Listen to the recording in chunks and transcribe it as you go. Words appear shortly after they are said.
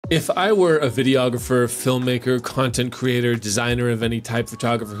If I were a videographer, filmmaker, content creator, designer of any type,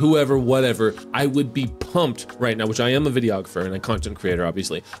 photographer, whoever, whatever, I would be pumped right now, which I am a videographer and a content creator,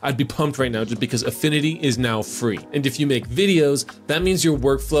 obviously. I'd be pumped right now just because Affinity is now free. And if you make videos, that means your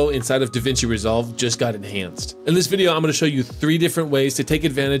workflow inside of DaVinci Resolve just got enhanced. In this video, I'm gonna show you 3 different ways to take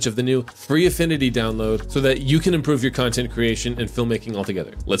advantage of the new free Affinity download so that you can improve your content creation and filmmaking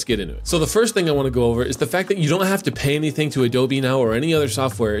altogether. Let's get into it. So the first thing I wanna go over is the fact that you don't have to pay anything to Adobe now or any other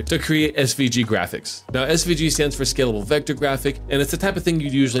software to create SVG graphics. Now, SVG stands for Scalable Vector Graphic, and it's the type of thing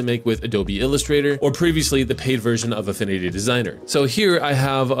you'd usually make with Adobe Illustrator or previously the paid version of Affinity Designer. So here I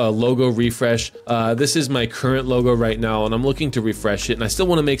have a logo refresh. This is my current logo right now, and I'm looking to refresh it, and I still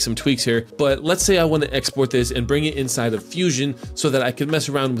wanna make some tweaks here, but let's say I wanna export this and bring it inside of Fusion so that I can mess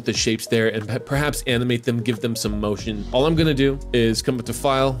around with the shapes there and perhaps animate them, give them some motion. All I'm gonna do is come up to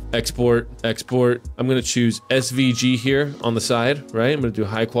File, Export, Export. I'm gonna choose SVG here on the side, right? I'm gonna do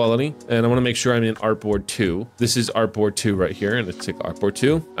high quality, and I wanna make sure I'm in Artboard 2. This is Artboard 2 right here, and let's take Artboard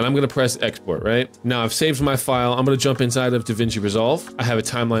 2, and I'm gonna press Export, right? Now I've saved my file. I'm gonna jump inside of DaVinci Resolve. I have a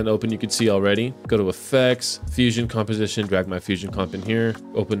timeline open, you can see already. Go to Effects, Fusion Composition, drag my Fusion comp in here,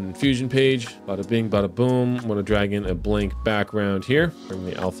 open Fusion page, bada bing, bada boom. I'm gonna drag in a blank background here, bring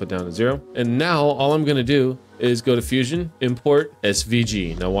the alpha down to 0. And now all I'm gonna do is go to Fusion, import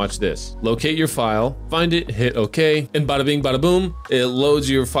SVG. Now watch this. Locate your file, find it, hit OK, and bada bing, bada boom, it loads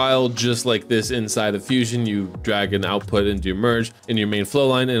your file just like this inside of Fusion. You drag an output into your merge in your main flow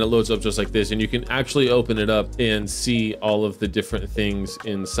line, and it loads up just like this. And you can actually open it up and see all of the different things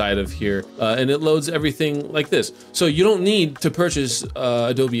inside of here. And it loads everything like this. So you don't need to purchase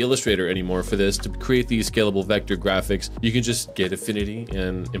Adobe Illustrator anymore for this to create these scalable vector graphics. You can just get Affinity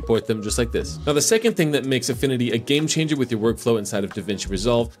and import them just like this. Now the second thing that makes Affinity a game changer with your workflow inside of DaVinci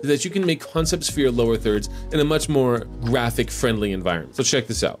Resolve is that you can make concepts for your lower thirds in a much more graphic friendly environment. So check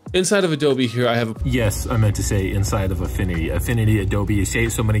this out. Inside of Adobe here, I have a Yes, I meant to say inside of Affinity. Affinity, Adobe, you say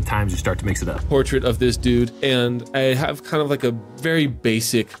it so many times you start to mix it up. portrait of this dude, and I have kind of like a very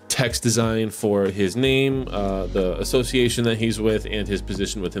basic text design for his name, the association that he's with, and his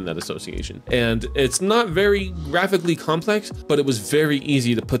position within that association. And it's not very graphically complex, but it was very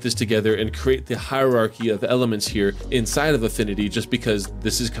easy to put this together and create the hierarchy of elements here inside of Affinity, just because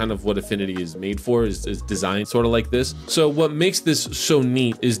this is kind of what Affinity is made for, is designed sort of like this. So what makes this so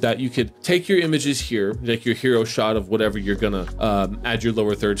neat is that you could take your images here, like your hero shot of whatever you're gonna add your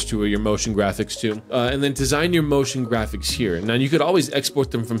lower thirds to or your motion graphics to, and then design your motion graphics here. Now you could always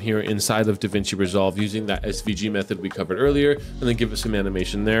export them from here inside of DaVinci Resolve using that SVG method we covered earlier, and then give it some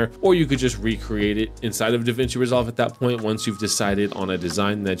animation there, or you could just recreate it inside of DaVinci Resolve at that point once you've decided on a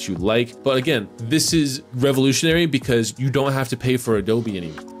design that you like. But again, this is revolutionary because you don't have to pay for Adobe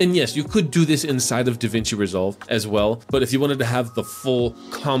anymore. And yes, you could do this inside of DaVinci Resolve as well, but if you wanted to have the full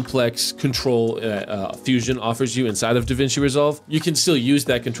complex control Fusion offers you inside of DaVinci Resolve, you can still use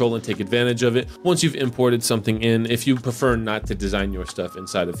that control and take advantage of it once you've imported something in. If you prefer not to design your stuff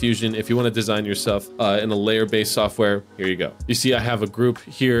inside of Fusion, if you want to design your stuff in a layer-based software, here you go. You see I have a group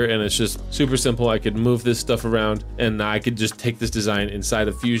here, and it's just super simple. I could move this stuff around, and I could just take this design inside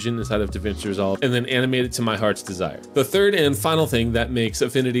of Fusion, inside of DaVinci Resolve, and then animate it to my heart's desire. The third and final thing that makes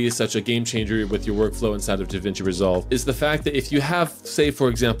Affinity such a game changer with your workflow inside of DaVinci Resolve is the fact that if you have, say for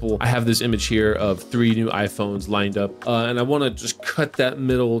example, I have this image here of 3 new iPhones lined up, and I want to just cut that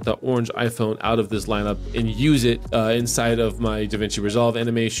middle, that orange iPhone out of this lineup and use it inside of my DaVinci Resolve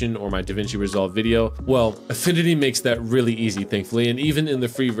animation or my DaVinci Resolve video. Well, Affinity makes that really easy, thankfully, and even in the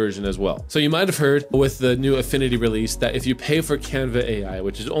free version as well. So you might have heard with the new Affinity release that if you pay for Canva AI,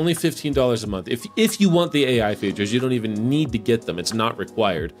 which is only $15 a month, if you want the AI features, you don't even need to get them. It's not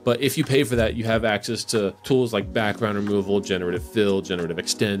required. But if you pay for that, you have access to tools like background removal, generative fill, generative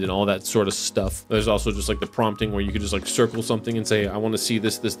extend, and all that sort of stuff. There's also just like the prompting where you could just like circle something and say, I want to see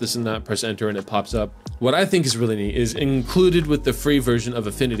this, this, this, and that, press enter, and it pops up. What I think is really neat is included with the free version of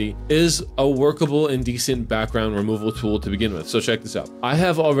Affinity is a workable and decent background removal tool to begin with. So check this out. I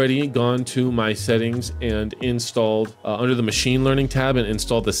have already gone to my settings and installed under the machine learning tab and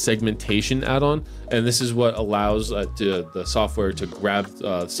installed the segmentation add-on. And this is what allows the software to grab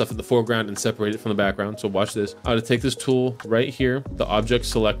stuff in the foreground and separate it from the background. So watch this. I'm going to take this tool right here, the object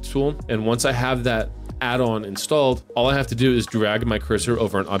select tool. And once I have that add-on installed, all I have to do is drag my cursor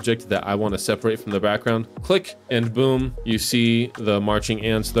over an object that I want to separate from the background, click, and boom, you see the marching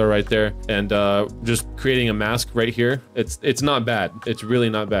ants there right there. And just creating a mask right here, it's not bad. It's really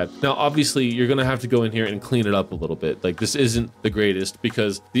not bad. Now, obviously, you're gonna have to go in here and clean it up a little bit. Like, this isn't the greatest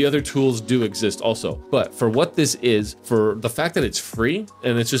because the other tools do exist also. But for what this is, for the fact that it's free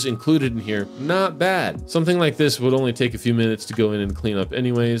and it's just included in here, not bad. Something like this would only take a few minutes to go in and clean up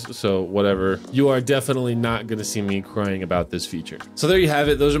anyways, so whatever. You are definitely not gonna see me crying about this feature. So there you have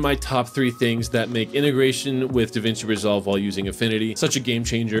it. Those are my top 3 things that make integration with DaVinci Resolve while using Affinity such a game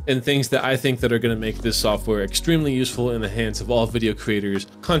changer, and things that I think that are gonna make this software extremely useful in the hands of all video creators,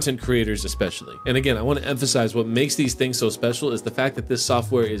 content creators especially. And again, I wanna emphasize what makes these things so special is the fact that this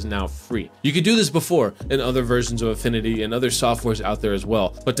software is now free. You could do this before in other versions of Affinity and other softwares out there as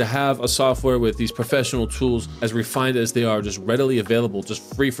well, but to have a software with these professional tools as refined as they are, just readily available,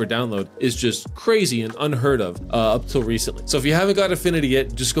 just free for download, is just crazy and unheard of up till recently. So if you haven't got Affinity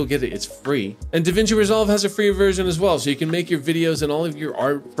yet, just go get it. It's free. And DaVinci Resolve has a free version as well, so you can make your videos and all of your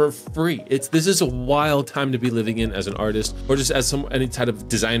art for free. This is a wild time to be living in as an artist, or just as any type of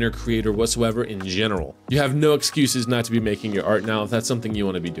designer, creator whatsoever in general. You have no excuses not to be making your art now if that's something you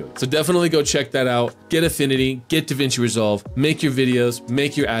want to be doing. So definitely go check that out. Get Affinity, get DaVinci Resolve, make your videos,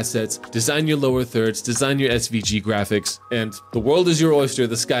 make your assets, design your lower thirds, design your SVG graphics, and the world is your oyster.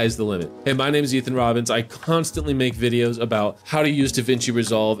 The sky is the limit. Hey, my name is Ethan Robbins. I constantly make videos about how to use DaVinci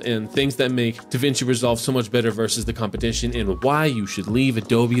Resolve and things that make DaVinci Resolve so much better versus the competition, and why you should leave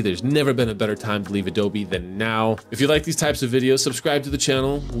Adobe. There's never been a better time to leave Adobe than now. If you like these types of videos, subscribe to the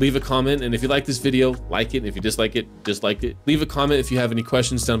channel, leave a comment, and if you like this video, like it, and if you dislike it, dislike it. Leave a comment if you have any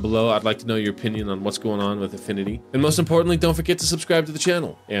questions down below. I'd like to know your opinion on what's going on with Affinity. And most importantly, don't forget to subscribe to the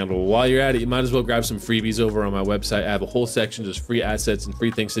channel. And while you're at it, you might as well grab some freebies over on my website. I have a whole section just free assets and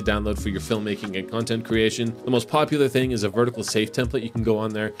free things to download for your filmmaking and content creation. The most popular thing is a vertical safe template. You can go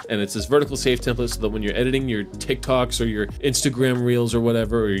on there, and it's this vertical safe template so that when you're editing your TikToks or your Instagram reels or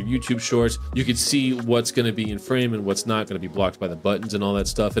whatever, or your YouTube shorts, you can see what's going to be in frame and what's not going to be blocked by the buttons and all that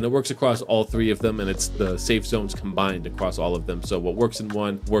stuff. And it works across all 3 of them, and it's the safe zones combined across all of them. So what works in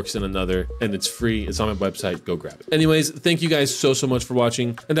one works in another, and it's free. It's on my website. Go grab it. Anyways, thank you guys so much for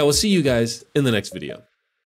watching, and I will see you guys in the next video.